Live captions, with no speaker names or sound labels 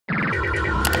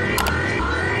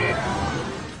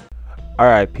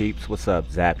Alright peeps, what's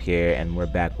up? Zapp here, and we're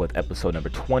back with episode number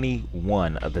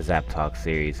 21 of the Zapp Talk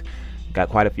series. Got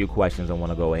quite a few questions I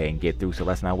want to go ahead and get through, so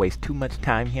let's not waste too much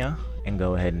time here and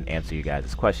go ahead and answer you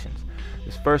guys' questions.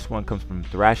 This first one comes from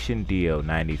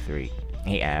ThrashinDio93.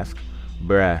 He asks,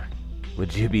 bruh,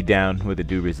 would you be down with a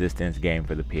Do Resistance game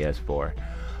for the PS4?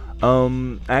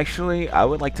 Actually, I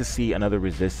would like to see another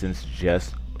Resistance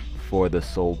just for the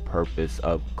sole purpose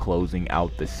of closing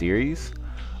out the series.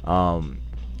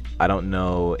 I don't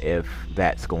know if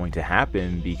that's going to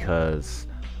happen because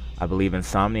I believe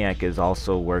Insomniac is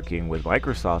also working with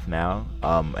Microsoft now,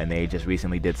 and they just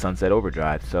recently did Sunset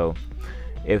Overdrive. So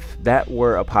if that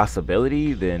were a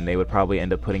possibility, then they would probably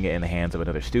end up putting it in the hands of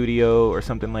another studio or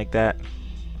something like that.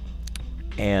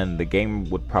 And the game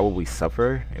would probably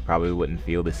suffer. It probably wouldn't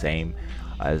feel the same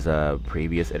as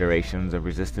previous iterations of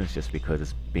Resistance just because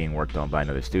it's being worked on by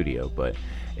another studio. But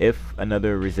if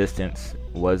another Resistance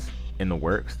was in the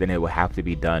works, then it would have to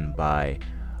be done by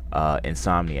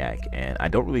Insomniac, and I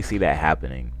don't really see that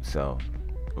happening. So,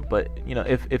 but you know,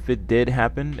 if it did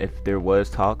happen, if there was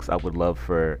talks, I would love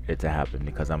for it to happen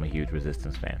because I'm a huge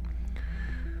Resistance fan.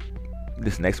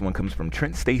 This next one comes from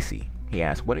Trent Stacy. He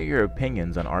asks, what are your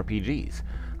opinions on RPGs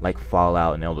like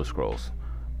Fallout and Elder Scrolls?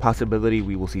 Possibility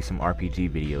we will see some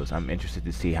RPG videos. I'm interested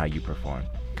to see how you perform.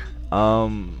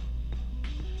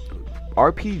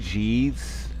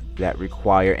 RPGs that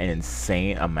require an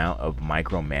insane amount of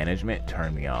micromanagement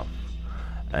turn me off.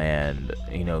 And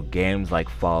you know, games like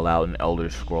Fallout and Elder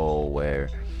Scroll where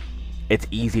it's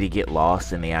easy to get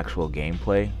lost in the actual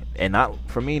gameplay, and not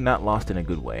for me, not lost in a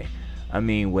good way. I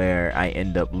mean, where I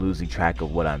end up losing track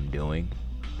of what I'm doing.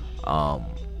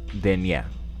 Then yeah,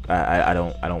 I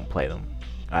don't play them.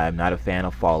 I'm not a fan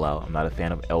of Fallout. I'm not a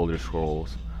fan of Elder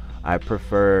Scrolls. I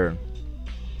prefer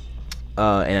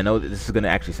and I know that this is going to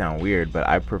actually sound weird, but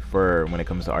I prefer, when it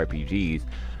comes to RPGs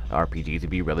to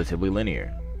be relatively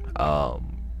linear. I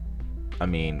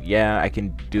mean, yeah, I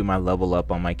can do my level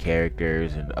up on my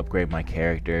characters and upgrade my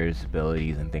characters'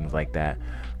 abilities and things like that.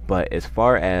 But as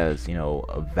far as, you know,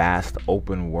 a vast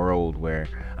open world where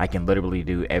I can literally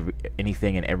do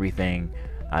anything and everything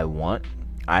I want,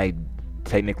 I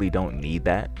technically don't need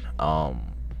that.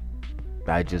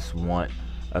 I just want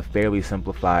a fairly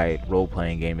simplified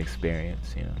role-playing game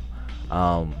experience, you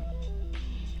know.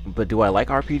 But do I like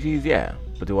RPGs? Yeah.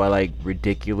 But do I like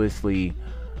ridiculously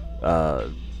OD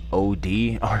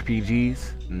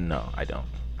RPGs? No, I don't.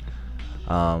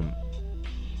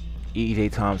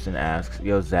 EJ Thompson asks,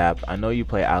 yo Zapp, I know you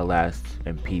play Outlast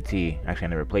and PT. Actually, I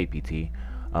never played PT.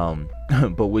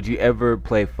 But would you ever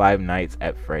play Five Nights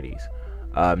at Freddy's?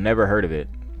 I've never heard of it,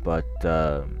 but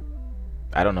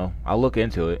I don't know. I'll look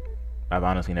into it. I've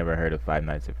honestly never heard of Five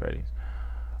Nights at Freddy's.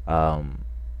 And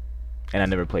I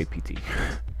never played PT.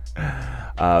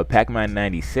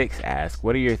 Pac-Man96 asks,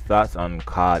 what are your thoughts on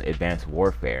COD Advanced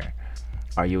Warfare?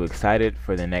 Are you excited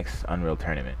for the next Unreal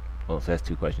tournament? Well, so that's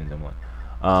two questions in one.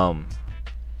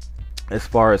 As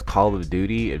far as Call of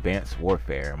Duty Advanced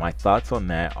Warfare, my thoughts on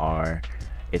that are,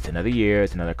 it's another year,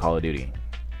 it's another Call of Duty.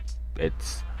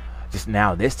 It's just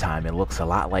now this time it looks a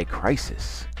lot like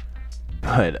Crisis.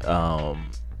 But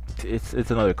it's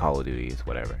another Call of Duty, it's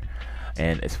whatever.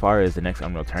 And as far as the next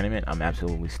Unreal tournament, I'm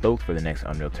absolutely stoked for the next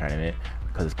Unreal tournament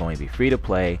because it's going to be free to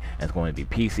play and it's going to be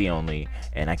PC only,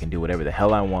 and I can do whatever the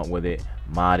hell I want with it,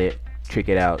 mod it, trick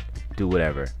it out, do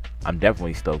whatever. I'm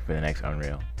definitely stoked for the next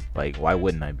Unreal. Like, why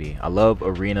wouldn't I be? I love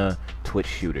arena Twitch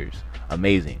shooters.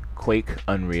 Amazing. Quake,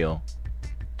 Unreal,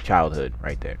 childhood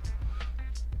right there.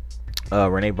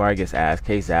 Renee Vargas asks,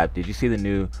 hey Zapp, did you see the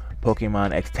new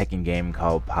Pokemon X Tekken game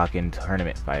called Pokken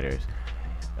Tournament Fighters?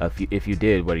 If you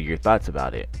did, what are your thoughts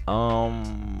about it?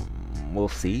 We'll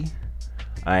see.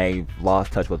 I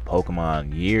lost touch with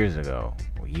Pokemon years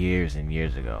and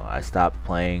years ago. I stopped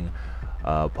playing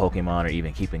Pokemon or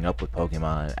even keeping up with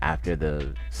Pokemon after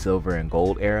the Silver and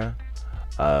Gold era,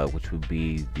 which would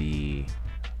be the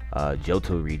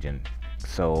Johto region.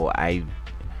 So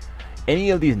any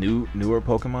of these newer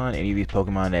Pokemon, any of these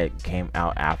Pokemon that came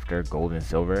out after Gold and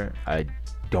Silver, I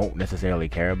don't necessarily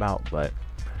care about. But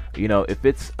you know, if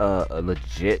it's a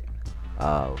legit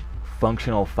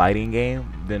functional fighting game,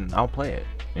 then I'll play it.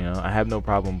 You know, I have no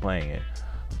problem playing it.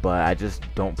 But I just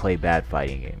don't play bad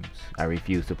fighting games. I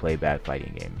refuse to play bad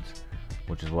fighting games,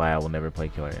 which is why I will never play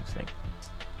Killer Instinct.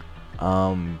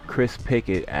 Chris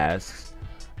Pickett asks,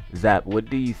 Zapp, what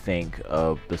do you think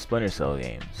of the Splinter Cell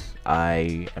games?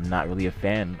 I am not really a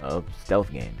fan of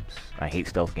stealth games. I hate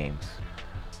stealth games.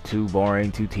 Too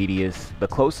boring, too tedious. The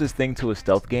closest thing to a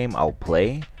stealth game I'll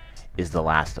play is The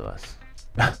Last of Us.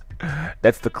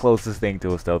 That's the closest thing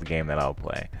to a stealth game that I'll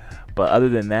play. But other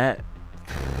than that,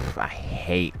 I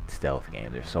hate stealth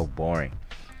games. They're so boring.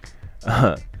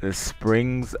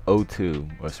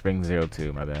 Springs02 or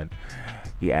Springs02, my bad.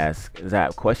 He asks,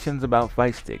 Zapp, questions about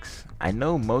fight sticks. I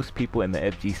know most people in the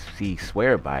FGC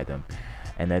swear by them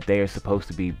and that they are supposed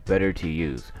to be better to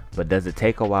use, but does it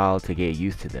take a while to get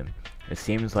used to them? It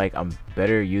seems like I'm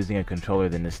better using a controller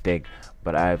than a stick,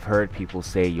 but I've heard people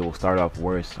say you'll start off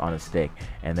worse on a stick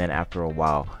and then after a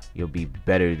while you'll be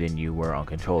better than you were on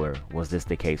controller. Was this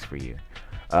the case for you?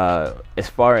 As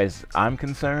far as I'm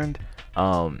concerned,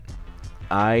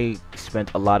 I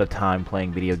spent a lot of time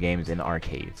playing video games in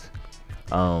arcades.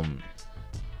 I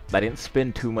didn't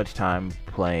spend too much time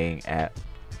playing at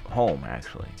home,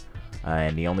 actually.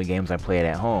 And the only games I played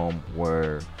at home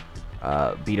were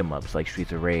beat 'em ups like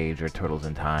Streets of Rage or Turtles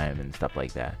in Time and stuff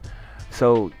like that.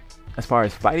 So as far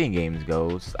as fighting games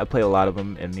goes, I played a lot of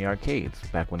them in the arcades,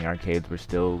 back when the arcades were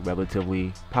still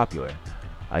relatively popular.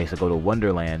 I used to go to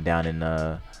Wonderland down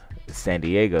in San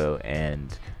Diego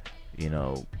and, you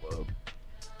know,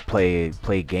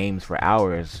 play games for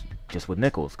hours just with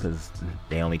nickels, because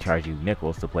they only charge you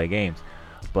nickels to play games.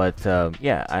 But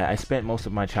yeah, I spent most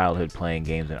of my childhood playing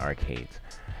games in arcades.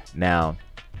 Now,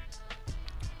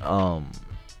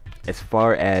 as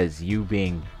far as you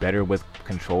being better with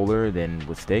controller than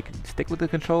with stick with the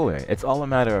controller. It's all a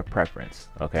matter of preference,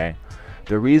 okay?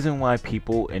 The reason why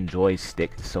people enjoy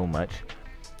stick so much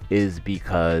is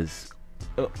because,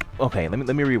 okay, let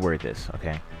me reword this,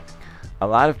 okay? A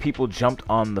lot of people jumped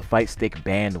on the fight stick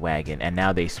bandwagon and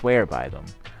now they swear by them.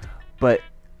 But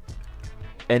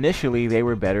initially they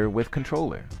were better with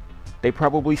controller. They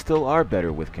probably still are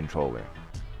better with controller.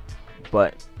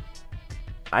 But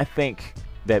I think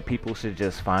that people should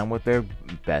just find what they're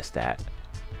best at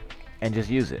and just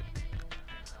use it.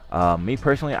 Me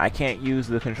personally, I can't use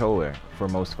the controller for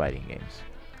most fighting games.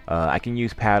 I can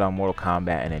use pad on Mortal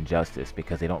Kombat and Injustice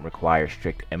because they don't require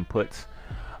strict inputs.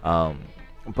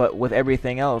 But with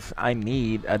everything else, I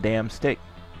need a damn stick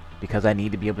because I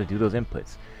need to be able to do those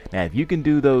inputs. Now, if you can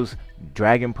do those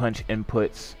Dragon Punch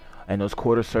inputs and those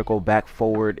quarter circle back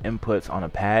forward inputs on a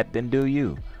pad, then do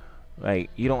you. Like,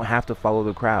 you don't have to follow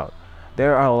the crowd.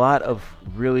 There are a lot of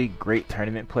really great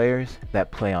tournament players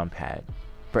that play on pad.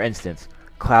 For instance,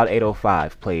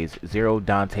 Cloud805 plays Zero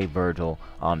Dante Virgil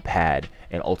on pad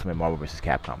in Ultimate Marvel vs.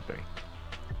 Capcom 3.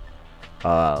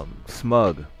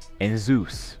 Smug and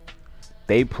Zeus,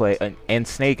 they play, and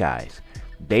Snake Eyes,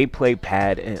 they play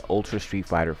pad in Ultra Street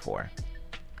Fighter 4.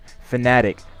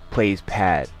 Fnatic plays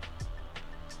pad.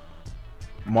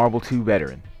 Marvel 2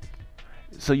 veteran.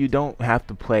 So you don't have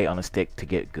to play on a stick to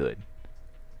get good.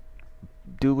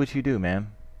 Do what you do,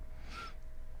 man.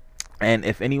 And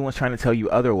if anyone's trying to tell you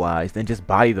otherwise, then just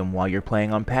buy them while you're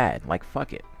playing on pad. Like,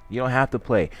 fuck it. You don't have to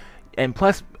play. And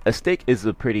plus, a stick is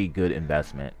a pretty good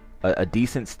investment. A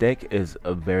decent stick is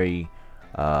a very,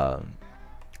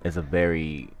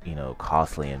 you know,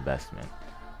 costly investment.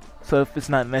 So if it's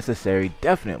not necessary,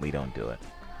 definitely don't do it.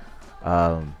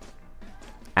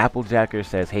 Applejacker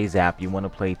says, hey Zapp, you want to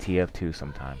play TF2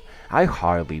 sometime? I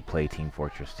hardly play Team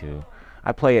Fortress 2.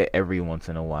 I play it every once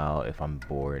in a while if I'm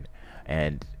bored.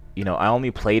 And, you know, I only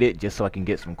played it just so I can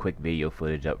get some quick video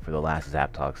footage up for the last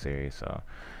Zapp Talk series. So,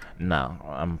 no,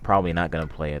 I'm probably not going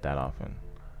to play it that often.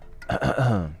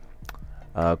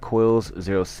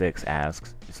 Quills06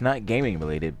 asks, it's not gaming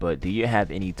related, but do you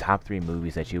have any top 3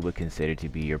 movies that you would consider to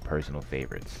be your personal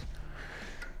favorites?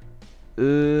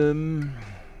 That's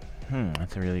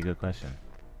a really good question.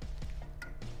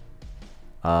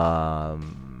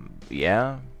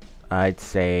 Yeah, I'd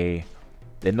say,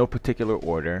 in no particular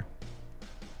order,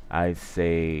 I'd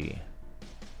say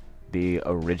the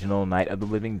original Night of the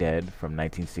Living Dead from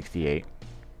 1968.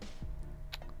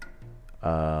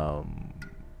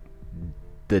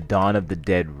 The Dawn of the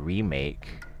Dead remake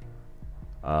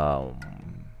from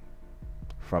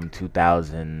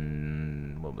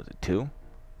 2000, what was it, 2?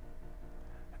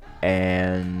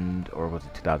 And, or was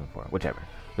it 2004? Whichever.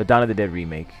 The Dawn of the Dead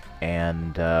remake,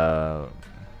 and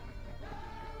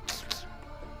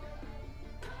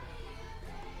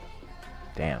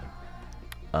damn.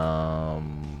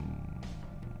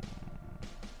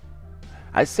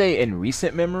 I'd say in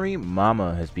recent memory,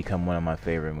 Mama has become one of my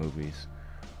favorite movies.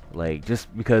 Like, just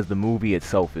because the movie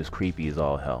itself is creepy as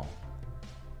all hell.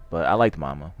 But I liked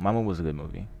Mama. Mama was a good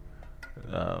movie.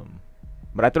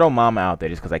 But I throw Mama out there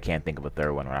just because I can't think of a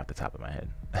third one right off the top of my head.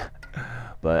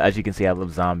 But as you can see, I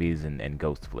love zombies and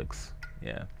ghost flicks.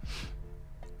 Yeah.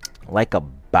 Like a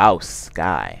Bouse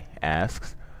guy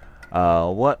asks,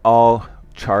 what all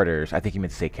charters, I think he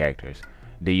meant to say characters,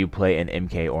 do you play in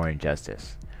MK or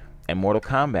Injustice? In Mortal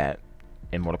Kombat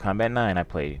 9, I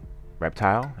played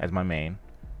Reptile as my main,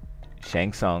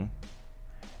 Shang Tsung,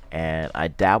 and I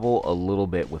dabble a little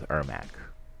bit with Ermac,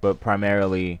 but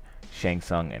primarily Shang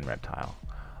Tsung and Reptile.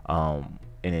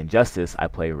 In Injustice, I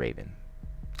play Raven.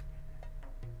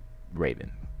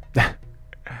 Raven.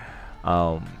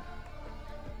 um,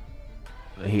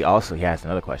 he has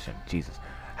another question. Jesus,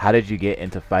 how did you get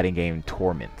into fighting game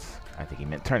tournaments? I think he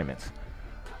meant tournaments.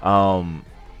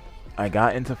 I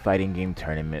got into fighting game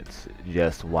tournaments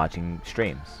just watching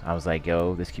streams. I was like,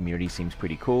 yo, this community seems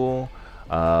pretty cool.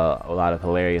 A lot of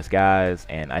hilarious guys,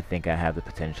 and I think I have the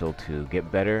potential to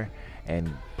get better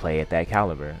and play at that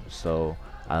caliber. So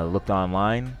I looked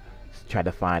online, tried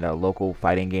to find a local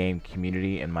fighting game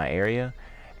community in my area,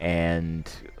 and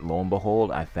lo and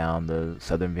behold, I found the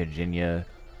Southern Virginia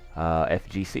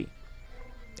FGC,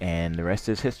 and the rest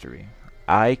is history.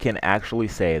 I can actually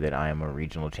say that I am a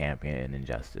regional champion in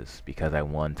Injustice because I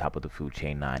won top of the food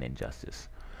chain 9 Injustice.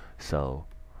 So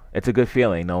it's a good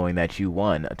feeling knowing that you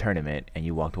won a tournament and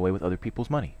you walked away with other people's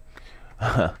money.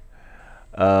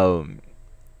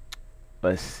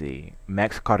 Let's see.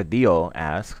 Max Cardillo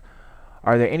asks,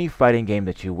 are there any fighting games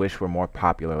that you wish were more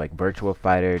popular, like Virtua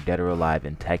Fighter, Dead or Alive,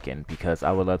 and Tekken? Because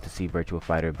I would love to see Virtua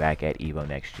Fighter back at EVO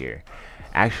next year.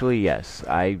 Actually, yes.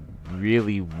 I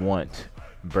really want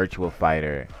Virtua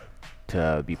Fighter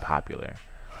to be popular.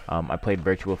 I played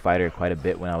Virtua Fighter quite a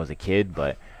bit when I was a kid,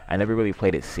 but I never really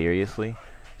played it seriously.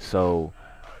 So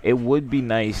it would be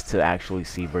nice to actually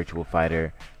see Virtua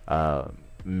Fighter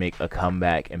make a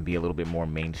comeback and be a little bit more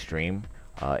mainstream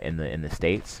in the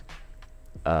States.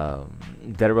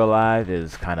 Dead or Alive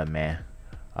is kind of meh.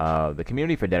 The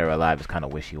community for Dead or Alive is kind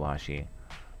of wishy-washy,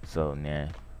 so nah.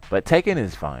 But Tekken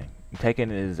is fine.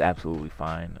 Tekken is absolutely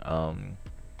fine.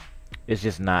 It's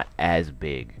just not as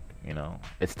big, you know.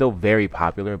 It's still very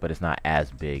popular, but it's not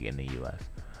as big in the U.S.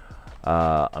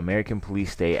 American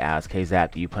Police State asks, hey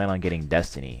Zapp, do you plan on getting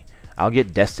Destiny? I'll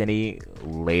get Destiny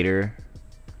later.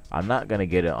 I'm not gonna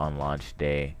get it on launch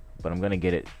day, but I'm gonna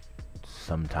get it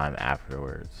sometime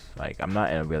afterwards. Like, I'm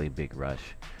not in a really big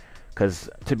rush, because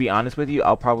to be honest with you,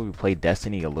 I'll probably play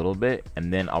Destiny a little bit,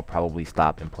 and then I'll probably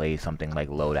stop and play something like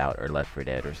Loadout or Left 4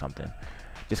 Dead or something,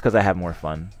 just because I have more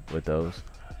fun with those.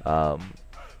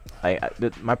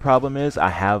 My problem is I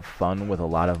have fun with a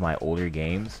lot of my older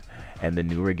games, and the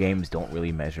newer games don't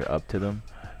really measure up to them.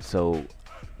 So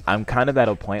I'm kind of at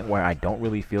a point where I don't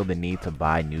really feel the need to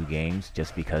buy new games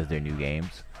just because they're new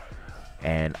games,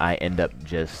 and I end up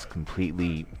just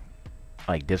completely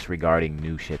like disregarding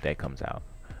new shit that comes out.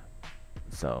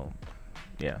 So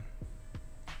yeah.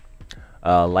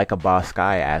 Like a Boss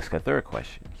Guy asked a third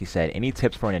question. He said, any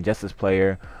tips for an Injustice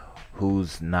player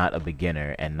who's not a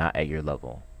beginner and not at your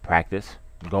level? Practice.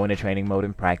 Go into training mode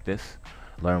and practice.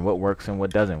 Learn what works and what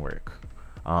doesn't work.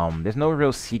 There's no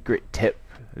real secret tip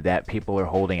that people are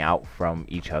holding out from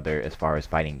each other as far as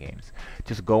fighting games.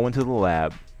 Just go into the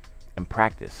lab and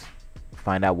practice.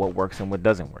 Find out what works and what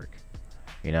doesn't work.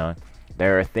 You know,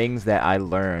 there are things that I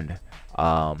learned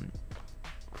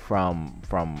from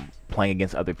playing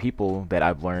against other people that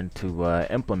I've learned to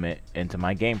implement into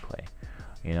my gameplay.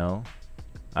 You know,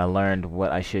 I learned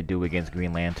what I should do against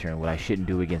Green Lantern, what I shouldn't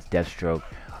do against Deathstroke.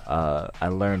 I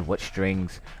learned what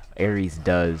strings Ares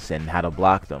does and how to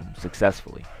block them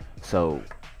successfully. So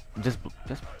just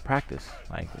practice.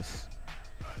 Like,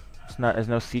 there's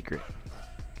no secret.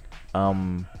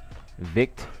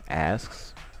 Vict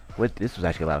asks, this was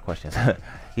actually a lot of questions.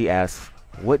 He asks,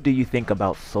 what do you think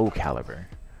about Soul Calibur?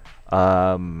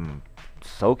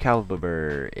 Soul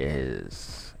Calibur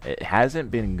it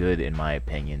hasn't been good in my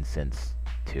opinion since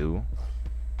 2.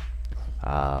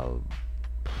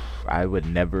 I would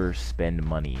never spend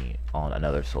money on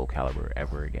another Soul Calibur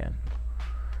ever again.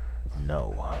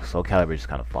 No, Soul Calibur just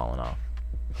kind of fallen off.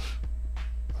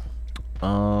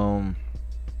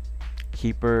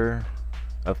 Keeper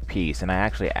of Peace, and I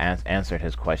actually answered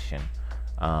his question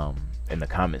in the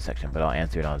comment section, but I'll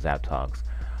answer it on Zapp Talks.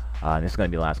 This is going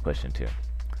to be the last question too.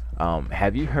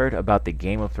 Have you heard about the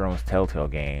Game of Thrones Telltale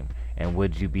game, and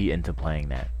would you be into playing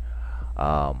that?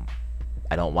 I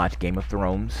don't watch Game of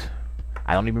Thrones.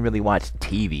 I don't even really watch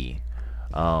TV.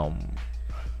 I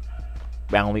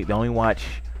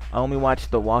only watch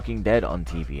The Walking Dead on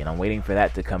TV, and I'm waiting for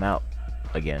that to come out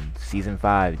again. Season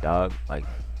 5, dog. Like,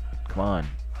 come on.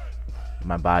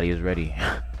 My body is ready.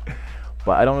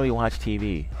 But I don't really watch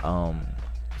TV.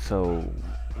 So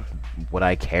would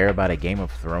I care about a Game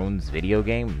of Thrones video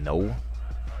game? No. I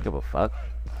don't give a fuck.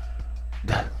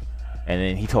 And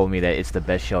then he told me that it's the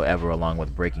best show ever, along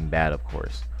with Breaking Bad, of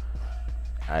course.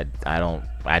 I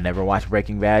never watched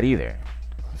Breaking Bad either,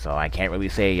 so I can't really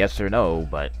say yes or no.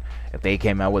 But if they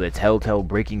came out with a Telltale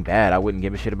Breaking Bad, I wouldn't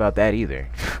give a shit about that either.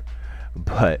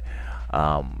 But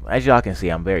As y'all can see,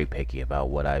 I'm very picky about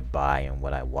what I buy and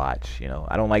what I watch. You know,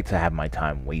 I don't like to have my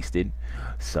time wasted.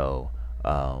 So,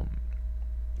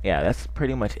 yeah, that's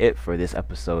pretty much it for this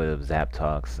episode of Zapp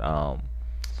Talks.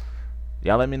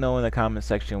 Y'all let me know in the comment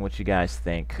section what you guys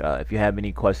think. If you have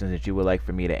any questions that you would like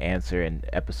for me to answer in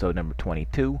episode number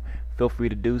 22, feel free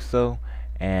to do so.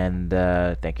 And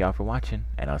thank y'all for watching,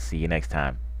 and I'll see you next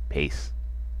time. Peace.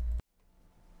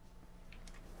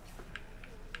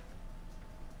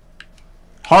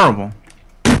 Horrible.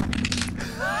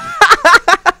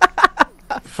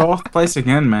 4th place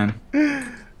again, man.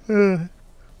 I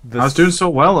was doing so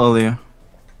well earlier.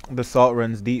 The salt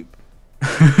runs deep.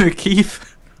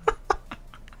 Keith.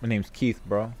 My name's Keith,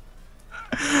 bro.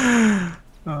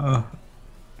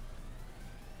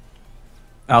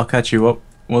 I'll catch you up,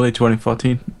 Willie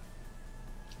 2014.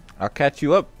 I'll catch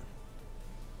you up.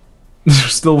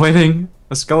 Still waiting.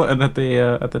 A skeleton at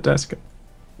the desk.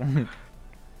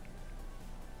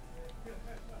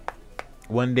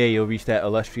 One day you'll reach that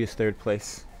illustrious 3rd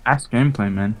place. That's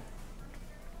gameplay, man.